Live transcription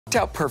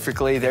out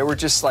perfectly. They were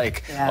just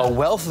like a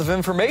wealth of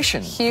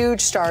information.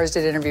 Huge stars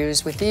did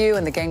interviews with you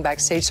and the gang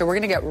backstage, so we're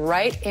going to get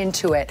right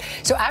into it.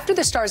 So after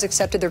the stars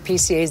accepted their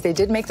PCAs, they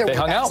did make their way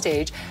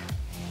backstage.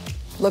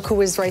 Look who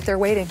was right there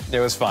waiting. It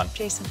was fun.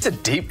 Jason. It's a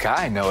deep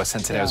guy, Noah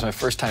Cincinnati. It was my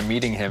first time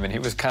meeting him, and he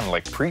was kind of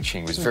like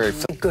preaching. He was very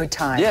good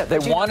time. Yeah, they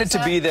wanted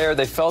to be there.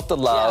 They felt the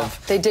love.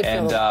 Yeah, they did feel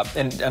and, the love.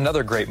 And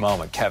another great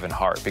moment, Kevin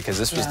Hart, because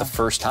this was the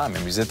first time.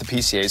 He was at the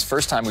PCAs.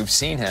 First time we've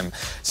seen him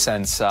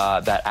since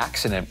that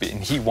accident.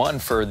 And he won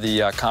for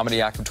the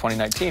Comedy Act of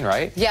 2019,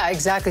 right? Yeah,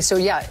 exactly. So,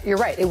 yeah, you're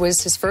right. It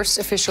was his first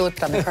official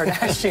look on the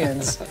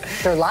Kardashians.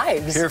 Their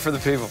lives. Here for the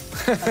people.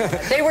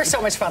 They were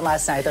so much fun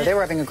last night, though. They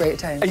were having a great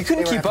time. You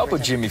couldn't keep up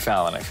with Jimmy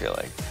Fallon, I feel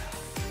like.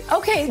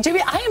 Okay,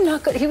 Jimmy, I am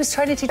not good. He was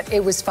trying to teach.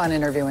 It was fun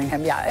interviewing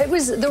him. Yeah, it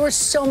was. There were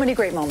so many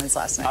great moments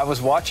last night. I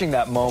was watching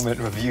that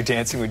moment of you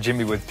dancing with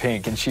Jimmy with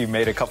Pink, and she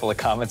made a couple of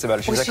comments about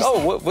it. She was like,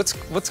 "Oh,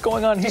 what's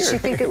going on here?" Did she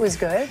think it was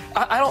good?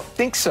 I don't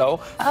think so,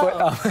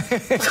 but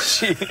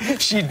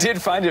she did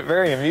find it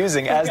very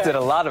amusing, as did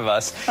a lot of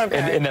us.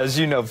 And as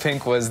you know,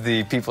 Pink was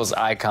the people's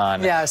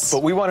icon. Yes.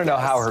 But we want to know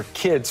how her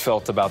kids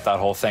felt about that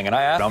whole thing, and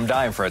I'm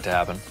dying for it to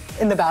happen.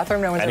 In the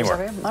bathroom, no one's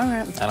anywhere. All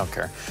right. I don't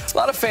care. A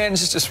lot of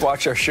fans just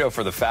watch our show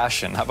for the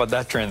fashion. How about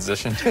that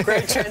transition?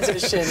 Great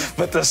transition.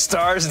 But the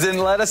stars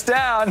didn't let us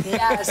down.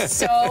 Yes,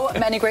 so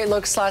many great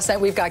looks last night.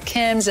 We've got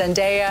Kim,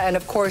 Zendaya, and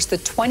of course the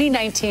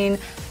 2019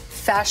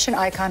 fashion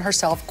icon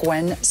herself,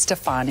 Gwen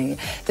Stefani.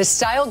 The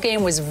style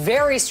game was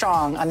very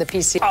strong on the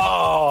PC.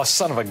 Oh,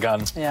 son of a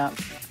gun. Yeah.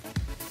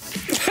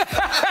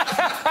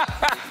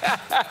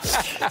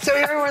 So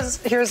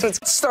here's what's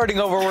starting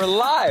over. We're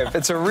live.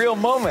 It's a real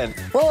moment.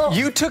 Well,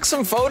 you took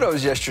some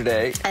photos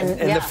yesterday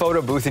in the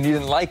photo booth, and you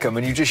didn't like them,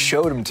 and you just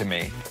showed them to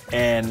me.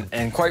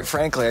 And quite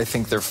frankly, I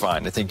think they're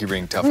fine. I think you're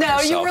being tough on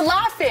yourself. No, you were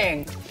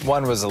laughing.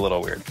 One was a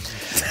little weird.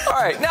 All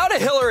right, now to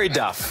Hillary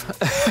Duff.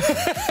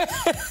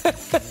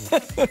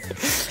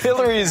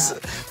 Hillary's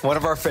one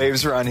of our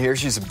faves around here.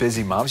 She's a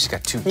busy mom. She's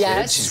got 2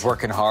 kids. She's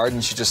working hard,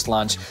 and she just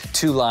launched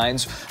 2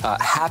 lines,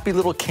 Happy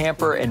Little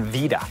Camper and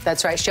Vida.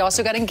 That's right. She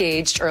also got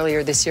engaged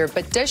earlier this year,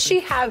 but does she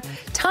have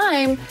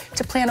time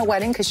to plan a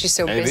wedding because she's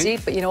so busy?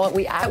 But you know what?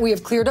 We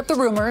have cleared up the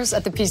rumors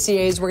at the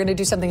PCAs. We're going to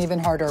do something even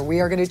harder. We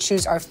are going to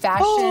choose our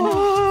fashion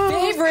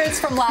favorites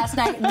from last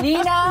night.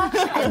 Nina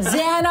and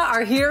Xana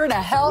are here to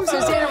help. So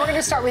Xana, we're going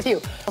to start with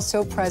you.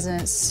 So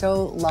present,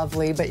 so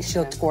lovely, but she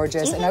looked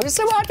gorgeous, and I was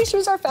so happy she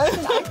was our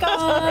fashion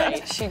icon.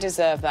 Right, she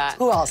deserved that.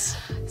 Who else?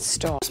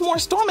 Storm.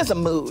 Storm is a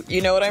mood,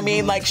 you know what I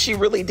mean? Like, she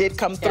really did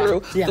come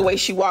through. The way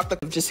she walked,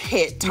 just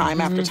hit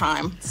time after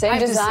time. Same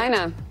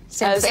designer.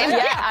 Yeah,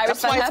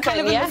 that's why it's kind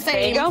of in the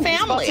same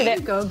family. There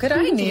you go. Good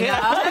idea.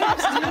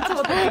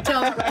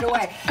 Tell it right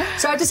away.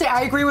 So I have to say,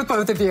 I agree with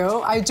both of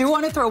you. I do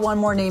want to throw one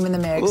more name in the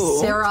mix.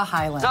 Sarah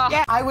Hyland.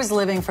 Yeah. I was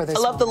living for this. I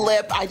love the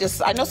lip. I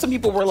know some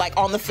people were like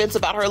on the fence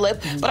about her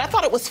lip, but I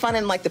thought it was fun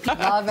and like the.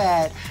 Love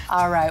it.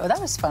 All right. Well, that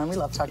was fun. We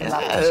love talking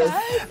about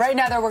that. Right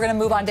now, though, we're going to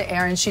move on to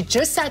Erin. She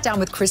just sat down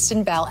with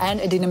Kristen Bell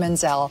and Idina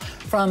Menzel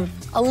from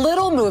a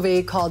little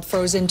movie called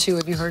Frozen 2.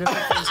 Have you heard of it?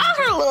 I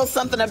heard a little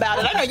something about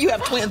it. I know you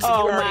have twins. So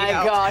oh my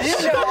gosh.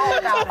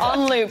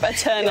 On loop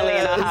eternally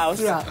in our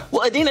house. Yeah.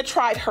 Well, Idina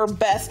tried her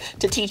best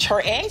to teach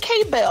her and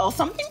Kay Bell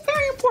something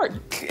very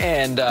important.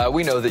 And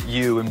we know that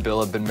you and Bill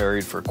have been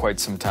married for quite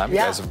some time. You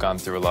guys have gone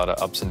through a lot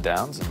of ups and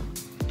downs. And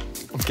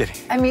I'm kidding.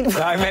 I mean,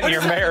 I meant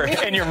your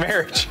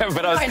marriage.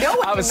 But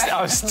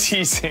I was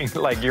teasing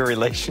like your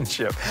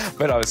relationship,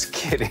 but I was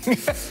kidding.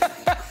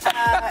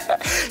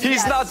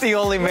 He's not the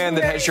only man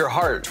that has your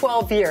heart.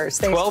 12 years.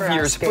 Thanks 12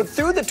 years. But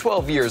through the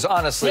 12 years,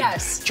 honestly,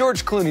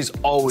 George Clooney's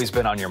always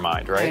been on your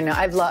mind, right? I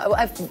know.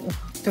 I've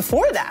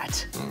before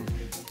that.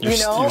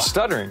 You're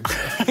stuttering.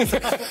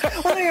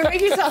 Well, you're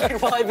making it sound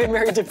like, well, I've been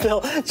married to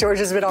Bill. George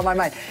has been on my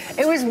mind.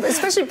 It was,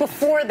 especially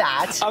before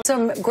that,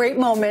 some great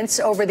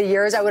moments over the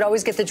years. I would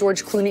always get the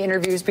George Clooney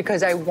interviews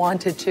because I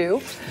wanted to.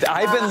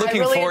 I've been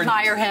looking forward.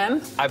 I really admire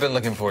him. I've been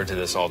looking forward to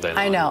this all day long.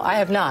 I know. I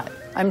have not.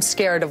 I'm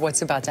scared of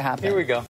what's about to happen. Here we go.